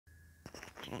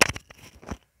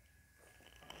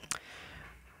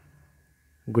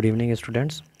Good evening,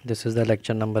 students. This is the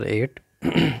lecture number 8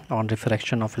 on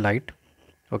refraction of light.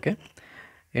 Okay.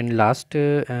 In our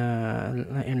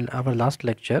last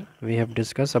lecture, we have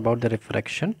discussed about the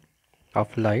refraction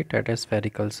of light at a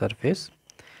spherical surface,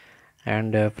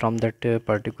 and from that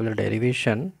particular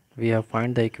derivation, we have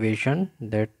find the equation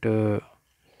that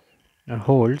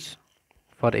holds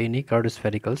for any curved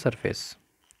spherical surface.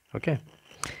 Okay.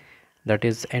 That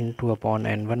is n2 upon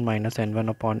n1 minus n1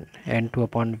 upon n2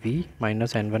 upon v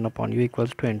minus n1 upon u equals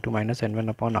to n2 minus n1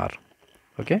 upon r.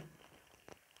 Okay.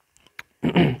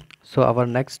 So our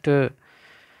next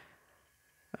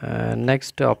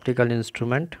optical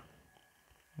instrument,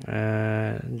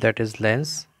 that is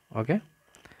lens. Okay,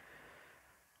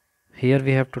 here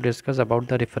we have to discuss about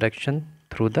the refraction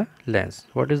through the lens.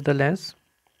 What is the lens?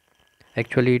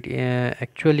 Actually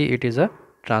it is a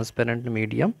transparent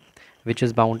medium which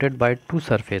is bounded by two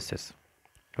surfaces.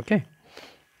 Okay,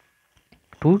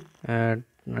 two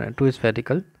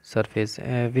spherical surface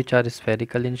which are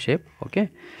spherical in shape. Okay,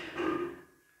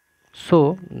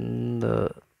 so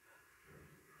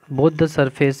both the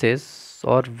surfaces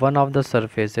or one of the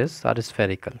surfaces are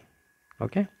spherical.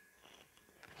 Okay,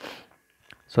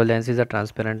 so lens is a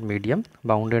transparent medium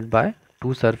bounded by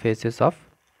two surfaces of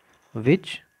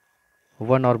which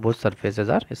one or both surfaces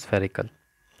are spherical.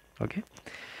 Okay,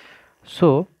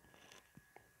 so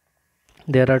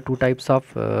there are two types of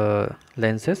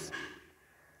lenses.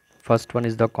 First one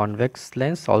is the convex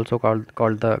lens, also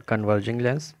called the converging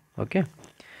lens. Okay,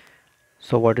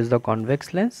 so what is the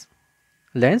convex lens?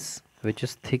 Lens which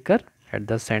is thicker at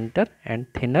the center and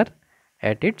thinner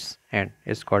at its end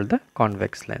is called the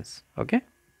convex lens. Okay,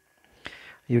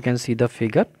 you can see the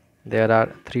figure. There are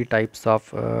three types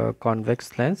of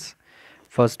convex lens.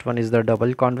 First one is the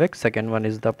double convex, second one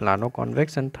is the plano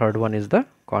convex, and third one is the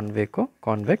conveco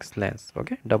convex lens.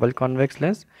 Okay, double convex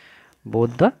lens,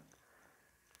 both the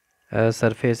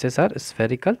surfaces are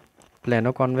spherical.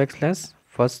 Plano convex lens,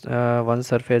 first one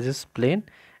surface is plane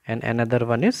and another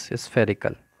one is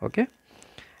spherical. Okay,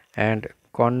 and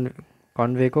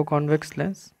conveco convex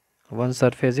lens, one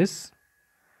surface is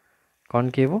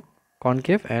concave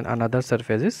and another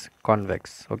surface is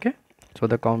convex. Okay, so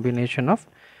the combination of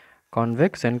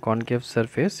convex and concave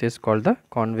surface is called the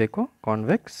conveco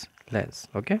convex lens.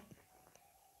 Okay.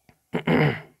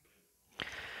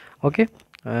 Okay,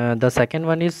 the second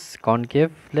one is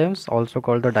concave lens, also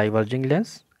called the diverging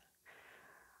lens.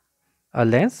 A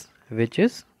lens which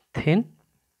is thin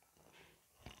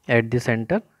at the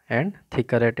center and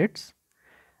thicker at its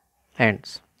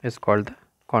ends is called the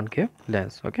concave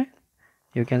lens. Okay,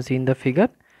 you can see in the figure,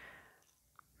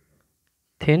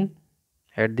 thin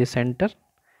at the center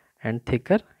and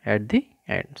thicker at the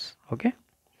ends. Okay,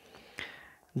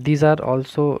 these are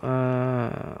also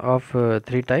of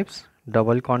three types: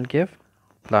 double concave,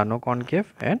 plano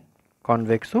concave, and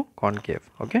convexo concave.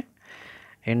 Okay,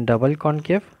 in double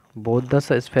concave, both the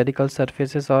spherical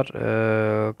surfaces are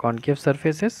concave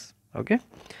surfaces. Okay,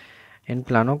 in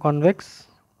plano convex,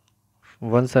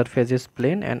 one surface is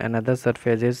plane and another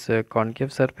surface is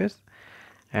concave surface,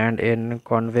 and in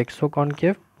convexo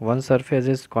concave, one surface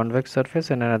is convex surface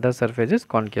and another surface is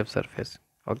concave surface.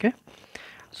 Okay,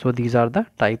 so these are the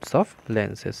types of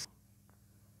lenses.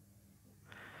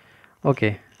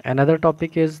 Okay, another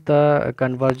topic is the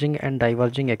converging and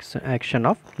diverging action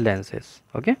of lenses.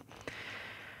 Okay,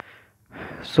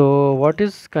 so what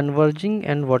is converging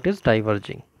and what is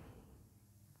diverging?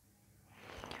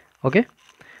 Okay,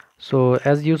 so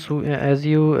as you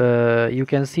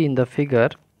can see in the figure,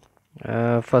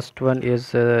 first one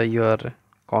is your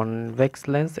convex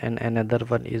lens and another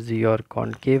one is your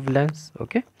concave lens.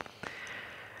 Okay,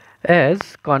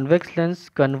 as convex lens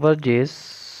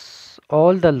converges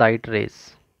all the light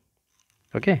rays.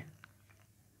 Okay,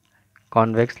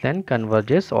 convex lens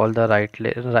converges all the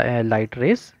light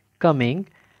rays coming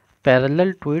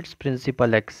parallel to its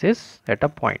principal axis at a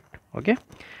point. Okay,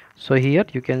 so here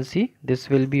you can see this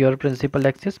will be your principal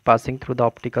axis passing through the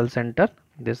optical center.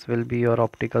 This will be your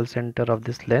optical center of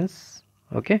this lens.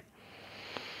 Okay,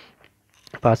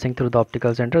 passing through the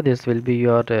optical center, this will be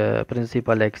your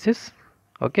principal axis.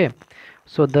 Okay,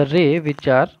 so the ray which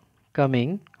are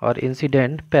coming or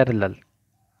incident parallel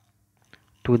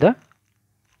to the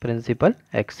principal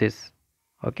axis,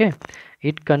 okay,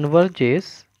 it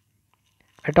converges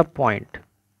at a point,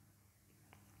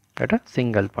 at a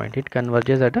single point. It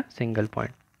converges at a single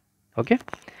point. Okay,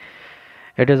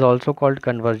 it is also called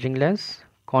converging lens.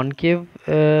 Concave,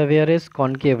 whereas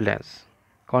concave lens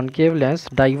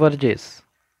diverges.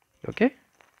 Okay,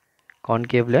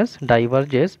 concave lens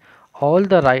diverges all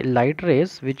the light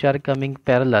rays which are coming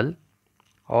parallel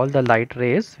all the light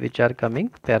rays which are coming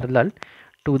parallel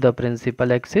to the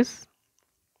principal axis.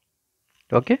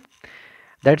 Okay,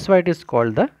 that's why it is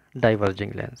called the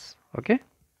diverging lens. Okay,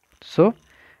 so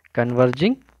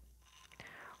converging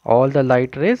all the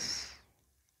light rays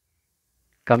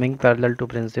coming parallel to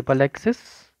principal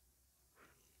axis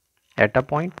at a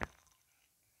point,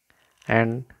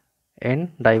 and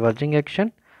in diverging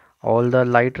action all the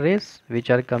light rays which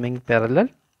are coming parallel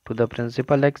to the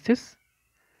principal axis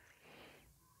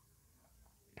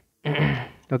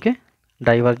okay,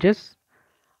 diverges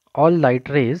all light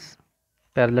rays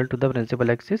parallel to the principal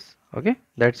axis. Okay,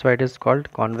 that's why it is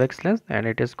called convex lens and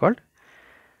it is called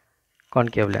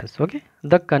concave lens. Okay,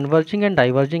 the converging and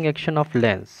diverging action of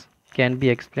lens can be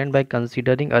explained by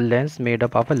considering a lens made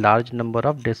up of a large number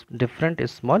of different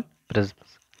small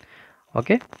prisms.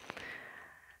 Okay,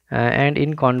 and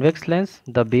in convex lens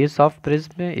the base of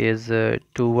prism is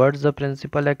towards the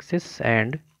principal axis,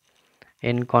 and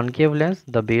in concave lens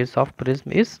the base of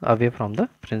prism is away from the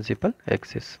principal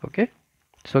axis. Okay,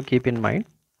 so keep in mind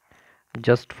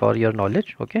just for your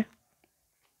knowledge. Okay.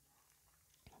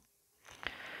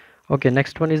 Okay,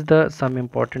 next one is the some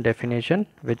important definition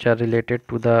which are related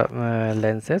to the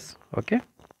lenses. Okay,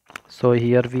 so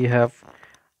here we have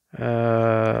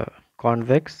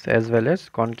convex as well as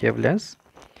concave lens.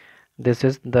 This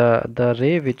is the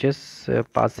ray which is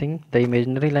passing, the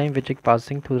imaginary line which is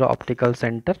passing through the optical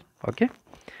center. Okay,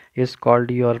 is called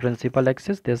your principal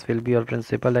axis. This will be your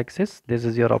principal axis. This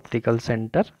is your optical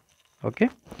center. Okay,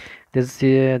 this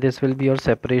will be your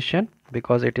separation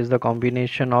because it is the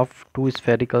combination of two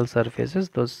spherical surfaces.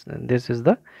 This is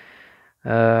the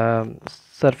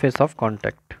surface of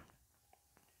contact.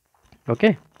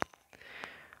 Okay,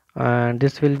 and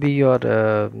this will be your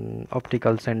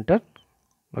optical center.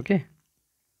 Okay,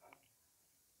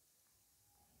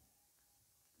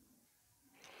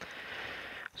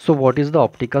 so what is the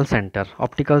optical center?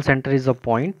 Optical center is a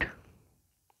point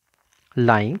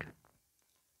lying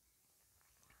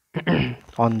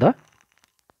on the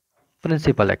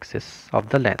principal axis of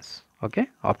the lens. Okay,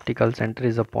 optical center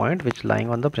is a point which lying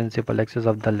on the principal axis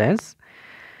of the lens.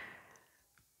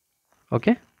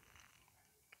 Okay,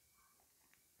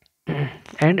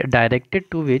 and directed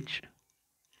to which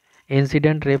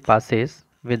incident ray passes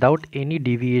without any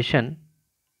deviation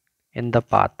in the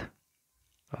path.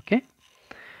 Okay,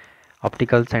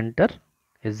 optical center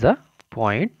is a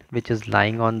point which is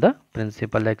lying on the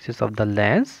principal axis of the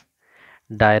lens,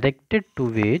 directed to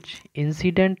which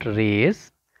incident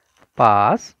rays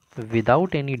pass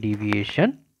without any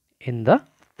deviation in the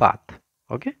path.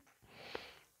 Okay,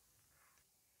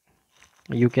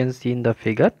 you can see in the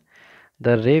figure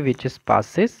the ray which is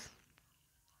passes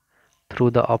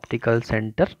through the optical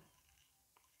center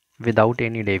without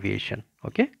any deviation.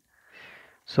 Okay,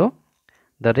 so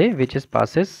the ray which is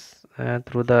passes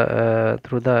through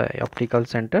the optical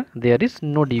center, there is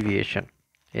no deviation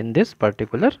in this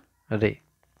particular ray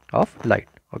of light.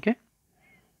 Okay,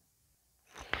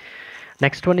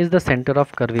 next one is the center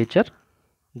of curvature.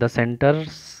 The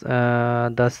centers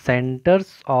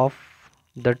of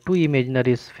the two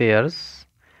imaginary spheres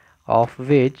of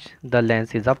which the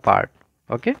lens is a part.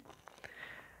 Okay,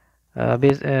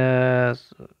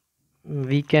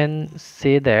 we can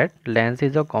say that lens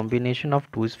is a combination of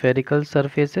two spherical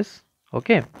surfaces.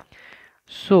 Okay,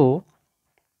 so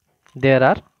there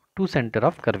are two center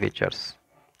of curvatures.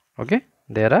 Okay,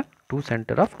 there are two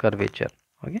center of curvature.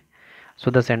 Okay,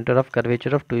 so the center of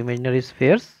curvature of two imaginary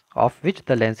spheres of which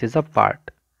the lens is a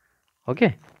part,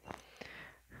 okay,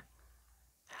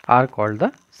 are called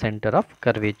the center of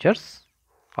curvatures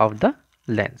of the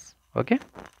lens. Okay,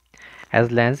 as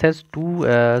lens has two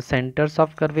centers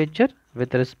of curvature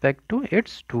with respect to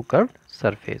its two curved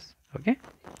surface. Okay,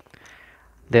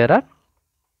 there are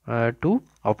two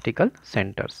optical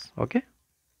centers. Okay,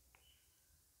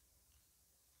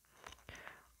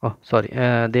 oh sorry,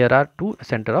 there are two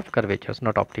center of curvatures,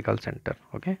 not optical center.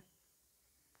 Okay.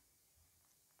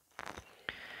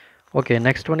 Okay,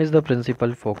 next one is the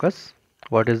principal focus.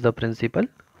 What is the principal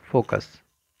focus?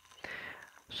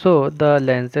 So the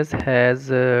lenses has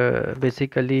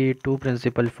basically two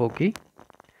principal foci.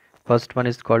 First one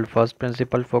is called first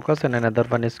principal focus and another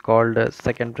one is called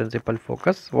second principal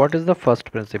focus. What is the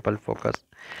first principal focus?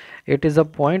 It is a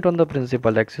point on the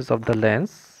principal axis of the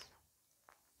lens.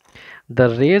 The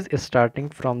rays starting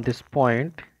from this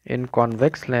point in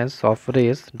convex lens of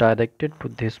rays directed to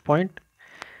this point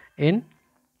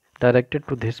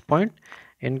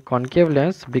in concave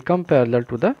lens become parallel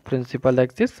to the principal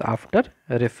axis after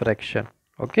refraction.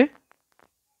 Okay,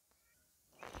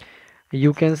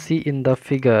 you can see in the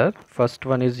figure, first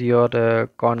one is your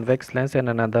convex lens and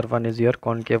another one is your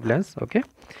concave lens. Okay,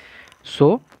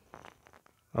 So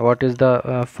what is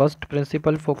the first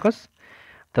principal focus?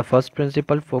 The first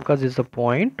principal focus is a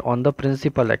point on the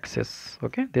principal axis.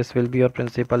 Okay, this will be your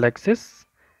principal axis,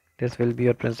 this will be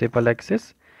your principal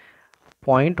axis,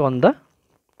 point on the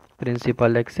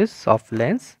principal axis of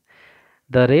lens.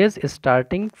 The rays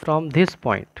starting from this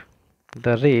point,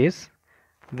 the rays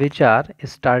which are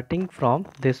starting from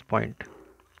this point,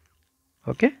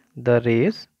 okay, the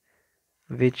rays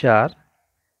which are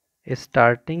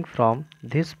starting from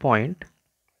this point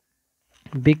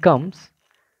becomes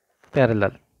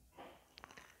parallel,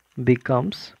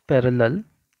 becomes parallel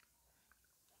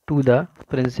to the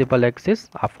principal axis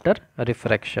after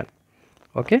refraction,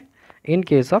 okay, in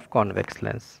case of convex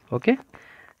lens. Okay,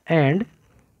 and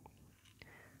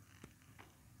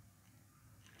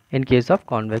in case of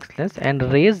convex lens, and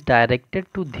rays directed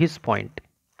to this point,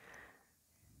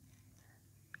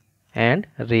 and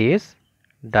rays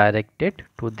directed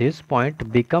to this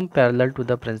point become parallel to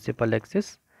the principal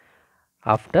axis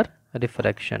after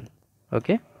refraction.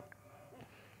 Okay,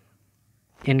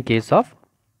 in case of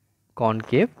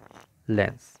concave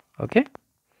lens. Okay,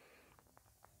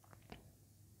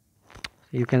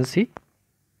 you can see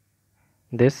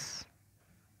this,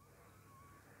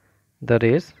 the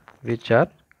rays which are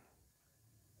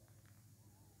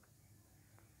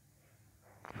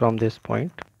from this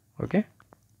point. Okay,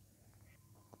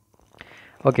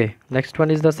 okay, next one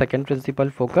is the second principal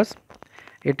focus.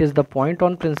 It is the point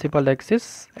on principal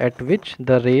axis at which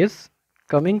the rays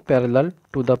coming parallel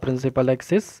to the principal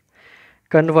axis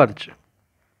converge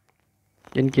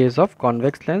in case of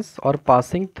convex lens, or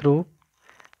passing through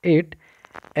it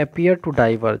appear to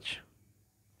diverge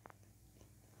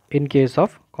in case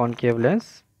of concave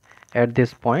lens at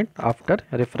this point after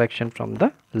refraction from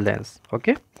the lens.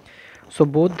 Okay, so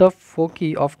both the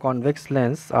foci of convex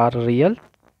lens are real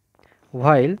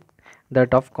while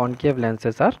that of concave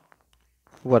lenses are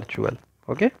virtual.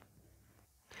 Okay,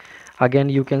 again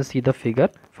you can see the figure.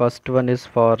 First one is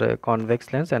for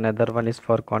convex lens, another one is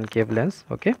for concave lens.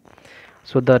 Okay,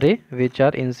 so the ray which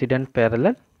are incident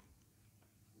parallel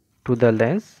to the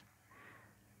lens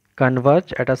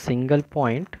converge at a single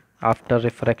point after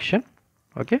refraction.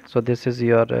 Okay, so this is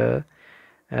your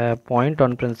point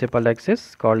on principal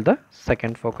axis called the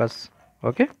second focus.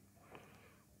 Okay,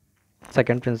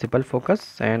 second principal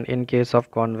focus. And in case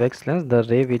of convex lens, the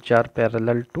ray which are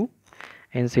parallel to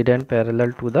incident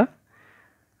parallel to the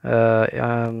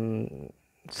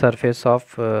surface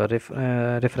of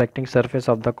refracting surface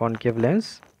of the concave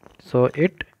lens, so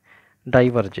it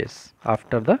diverges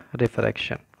after the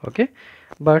refraction. Okay,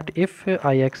 but if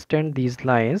I extend these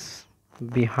lines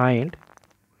behind,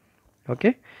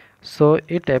 okay, so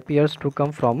it appears to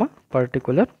come from a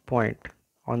particular point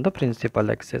on the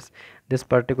principal axis. This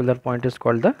particular point is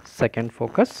called the second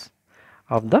focus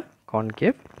of the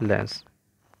concave lens.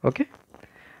 Okay,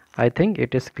 I think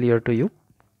it is clear to you.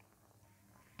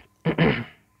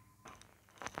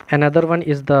 Another one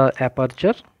is the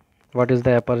aperture. What is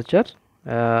the aperture?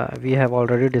 We have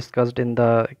already discussed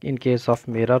in case of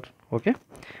mirror. Okay,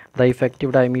 the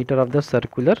effective diameter of the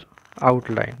circular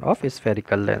outline of a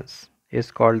spherical lens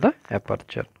is called the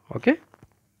aperture. Okay,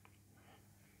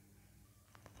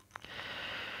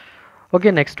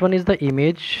 okay, next one is the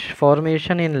image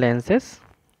formation in lenses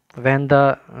when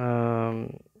the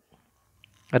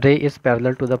ray is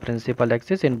parallel to the principal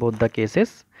axis in both the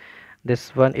cases.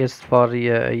 This one is for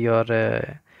your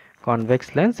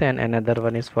convex lens, and another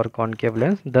one is for concave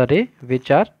lens. The ray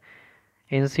which are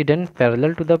incident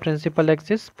parallel to the principal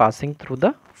axis passing through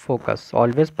the focus,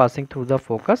 always passing through the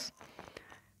focus,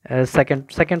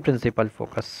 second principal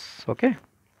focus. Okay,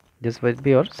 this will be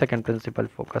your second principal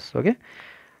focus. Okay,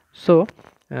 so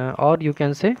or you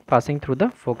can say passing through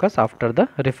the focus after the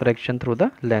refraction through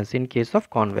the lens in case of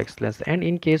convex lens. And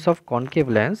in case of concave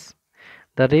lens,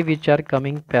 the ray which are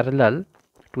coming parallel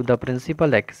to the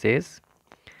principal axis,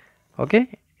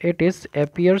 okay, it is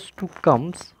appears to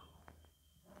comes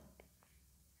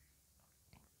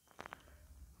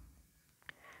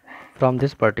from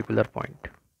this particular point.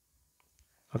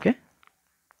 Okay,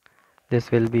 this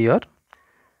will be your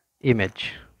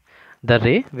image. The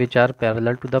ray which are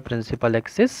parallel to the principal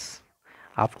axis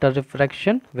after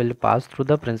refraction will pass through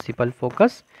the principal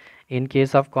focus in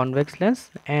case of convex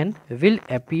lens, and will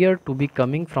appear to be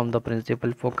coming from the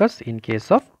principal focus in case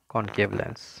of concave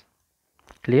lens.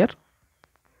 Clear?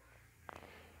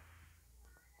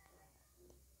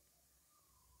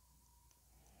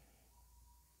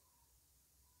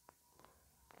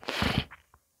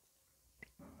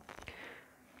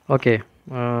 Okay,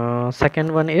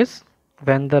 second one is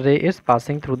when the ray is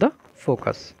passing through the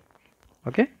focus.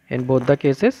 Okay, in both the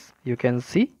cases you can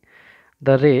see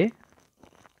the ray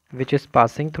which is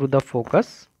passing through the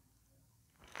focus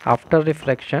after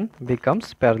refraction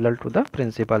becomes parallel to the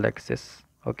principal axis,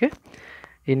 okay,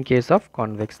 in case of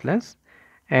convex lens.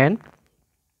 And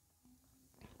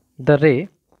the ray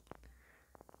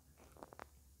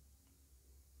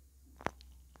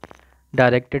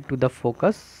directed to the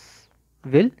focus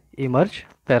will emerge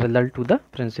parallel to the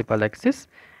principal axis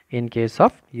in case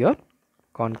of your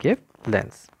concave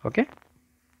lens, okay.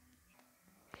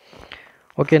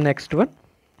 Okay, next one.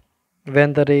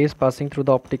 When the ray is passing through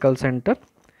the optical center,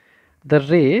 the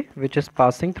ray which is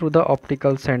passing through the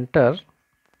optical center,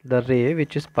 the ray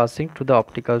which is passing to the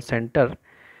optical center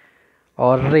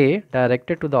or ray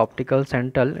directed to the optical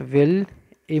center will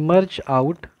emerge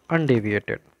out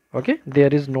undeviated, okay.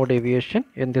 There is no deviation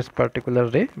in this particular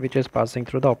ray which is passing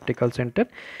through the optical center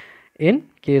in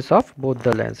case of both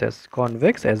the lenses,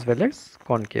 convex as well as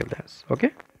concave lens,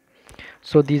 okay.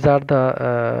 So these are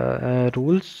the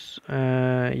rules,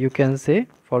 you can say,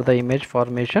 for the image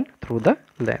formation through the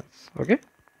lens, okay.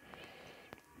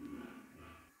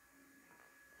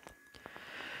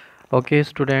 Okay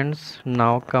students,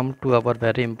 now come to our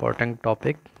very important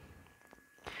topic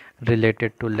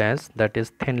related to lens, that is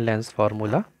thin lens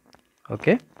formula,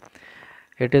 okay.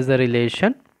 It is the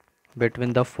relation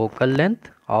between the focal length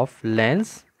of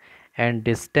lens and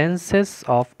distances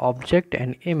of object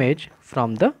and image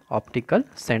from the optical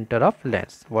center of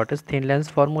lens. What is thin lens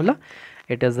formula?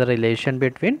 It is the relation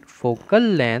between focal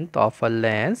length of a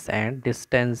lens and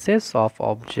distances of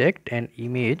object and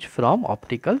image from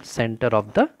optical center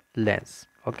of the lens,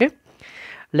 okay.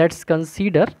 Let's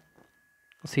consider,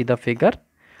 see the figure.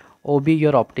 O be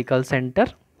your optical center,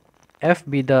 F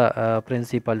be the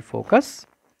principal focus,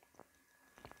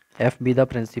 F be the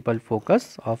principal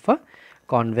focus of a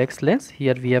convex lens.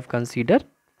 Here we have considered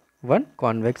one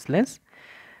convex lens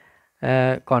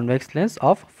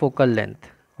of focal length,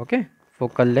 okay.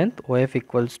 Focal length OF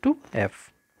equals to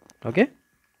F, okay.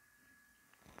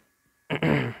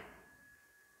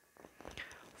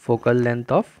 Focal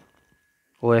length of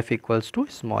OF equals to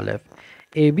small f.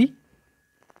 AB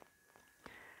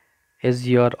is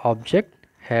your object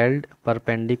held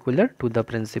perpendicular to the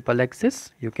principal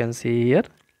axis, you can see here,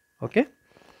 okay.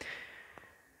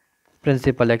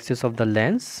 Principal axis of the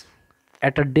lens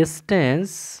at a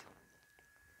distance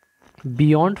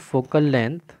beyond focal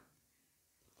length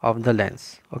of the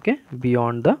lens, okay,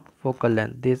 beyond the focal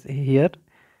length. This here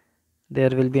there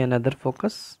will be another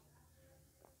focus,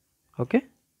 okay,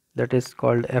 that is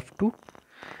called F2,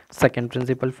 second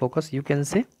principal focus, you can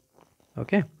say,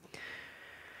 okay.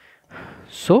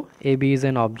 So AB is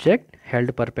an object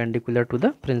held perpendicular to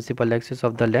the principal axis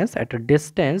of the lens at a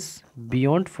distance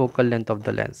beyond focal length of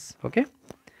the lens, okay.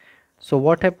 So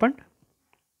what happened?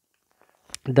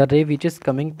 The ray which is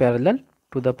coming parallel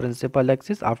to the principal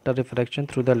axis after refraction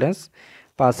through the lens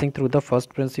passing through the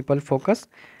first principal focus,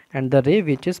 and the ray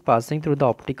which is passing through the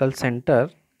optical center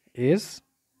is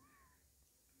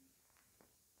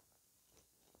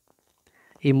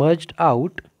emerged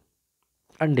out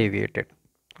undeviated,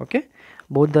 okay.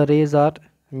 Both the rays are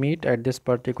meet at this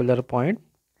particular point,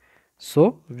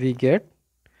 so we get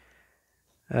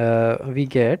a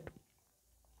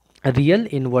real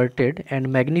inverted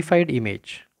and magnified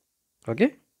image,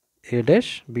 okay, A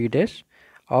dash B dash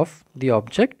of the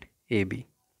object AB,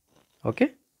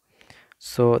 okay.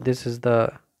 So this is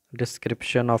the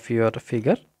description of your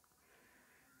figure.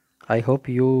 I hope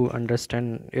you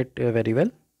understand it very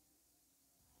well,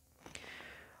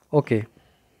 okay.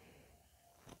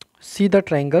 See the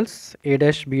triangles A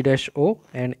dash B dash O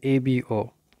and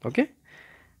ABO, okay.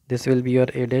 This will be your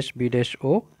A dash B dash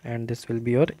O and this will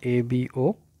be your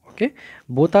ABO, okay.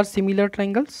 Both are similar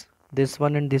triangles, this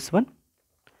one and this one,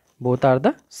 both are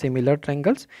the similar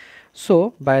triangles.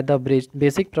 So by the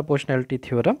basic proportionality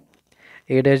theorem,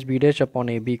 A dash B dash upon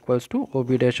AB equals to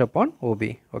OB dash upon OB,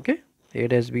 okay. A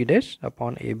dash B dash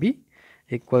upon AB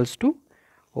equals to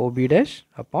OB dash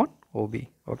upon OB,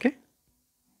 okay.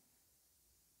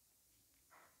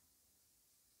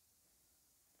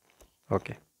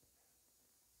 Okay.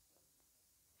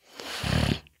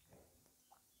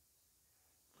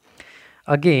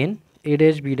 Again, A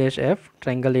dash B dash F,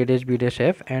 triangle A dash B dash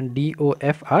F and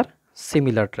DOF are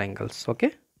similar triangles,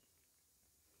 okay.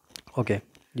 Okay,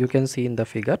 you can see in the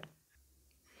figure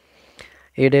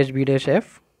A dash B dash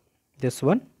F, this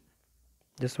one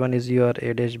is your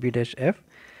A dash B dash F,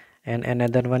 and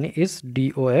another one is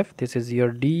DOF, this is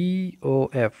your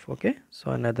DOF, okay.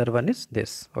 So another one is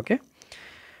this, okay.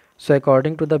 So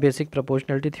according to the basic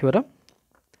proportionality theorem,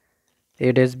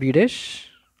 A dash B dash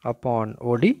upon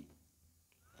OD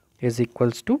is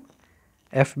equals to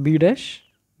FB dash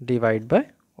divided by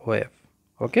OF,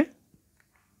 okay.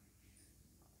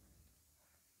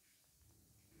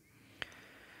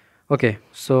 Okay,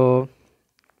 so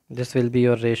this will be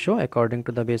your ratio according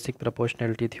to the basic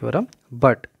proportionality theorem,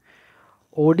 but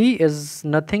OD is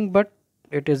nothing but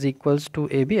it is equals to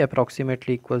AB,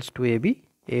 approximately equals to AB.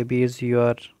 AB is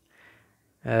your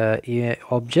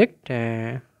object,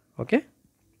 okay.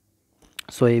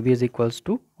 So AB is equals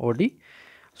to OD.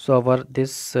 So our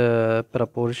this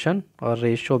proportion or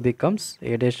ratio becomes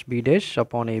A dash B dash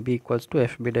upon AB equals to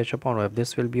FB dash upon OF.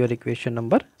 This will be your equation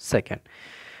number second.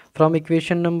 From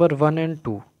equation number 1 and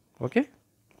 2, okay,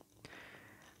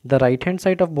 the right hand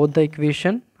side of both the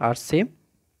equation are same,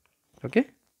 okay.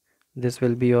 This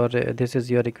will be your this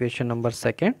is your equation number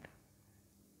second,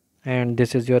 and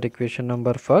this is your equation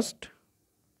number first.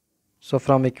 So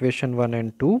from equation 1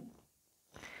 and 2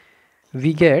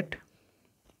 we get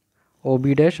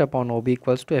OB dash upon OB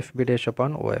equals to FB dash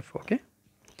upon OF, okay.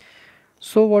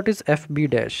 So what is FB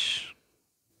dash?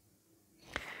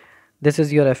 This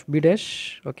is your FB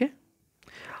dash, okay.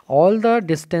 All the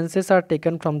distances are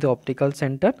taken from the optical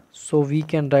center, so we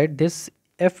can write this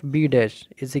FB dash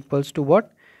is equals to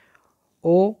what?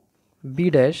 OB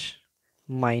dash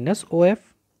minus OF,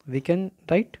 we can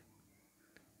write.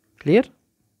 Clear?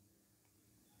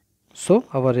 So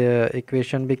our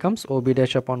equation becomes OB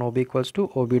dash upon OB equals to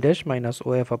OB dash minus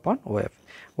OF upon OF.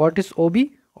 What is OB?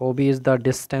 OB is the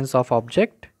distance of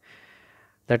object,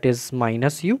 that is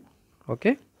minus U,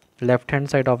 okay. Left hand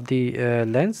side of the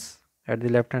lens, at the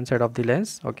left hand side of the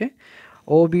lens, okay.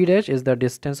 OB dash is the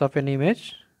distance of an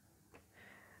image,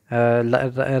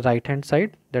 right hand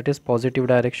side, that is positive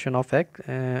direction of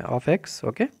x,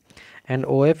 okay. And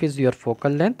OF is your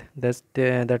focal length,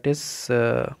 that is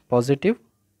positive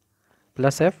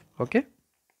plus f, okay.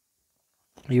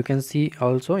 You can see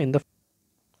also in the,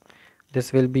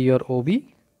 this will be your OB,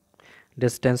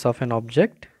 distance of an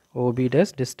object, OB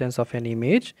dash distance of an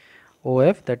image,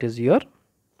 OF that is your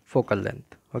focal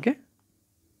length, okay.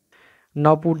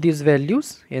 Now put these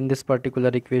values in this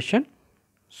particular equation,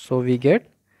 so we get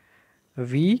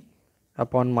V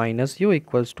upon minus U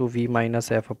equals to V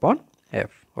minus F upon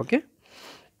F, okay.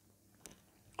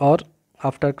 Or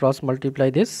after cross multiply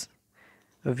this,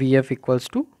 Vf equals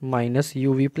to minus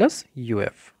UV plus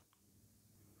UF,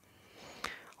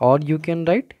 or you can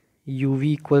write UV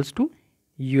equals to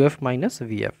UF minus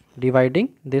VF,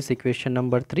 dividing this equation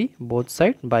number 3 both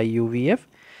side by UVF.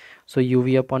 So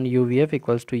UV upon UVF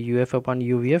equals to UF upon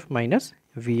UVF minus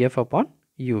VF upon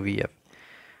UVF.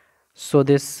 So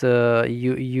this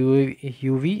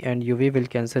UV and UV will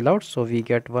cancel out, so we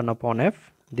get 1 upon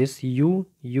F. This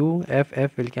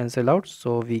F will cancel out,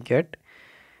 so we get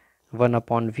 1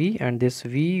 upon V, and this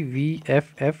V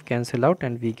F cancel out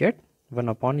and we get 1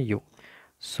 upon U.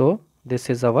 So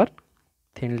this is our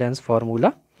thin lens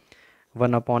formula,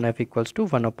 1 upon F equals to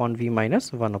 1 upon V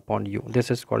minus 1 upon U. This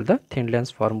is called the thin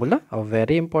lens formula, a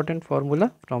very important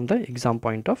formula from the exam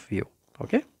point of view,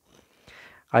 okay.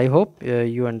 I hope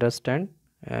you understand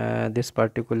this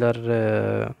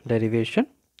particular derivation,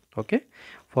 okay.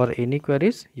 For any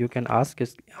queries you can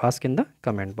ask in the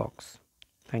comment box.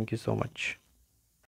 Thank you so much.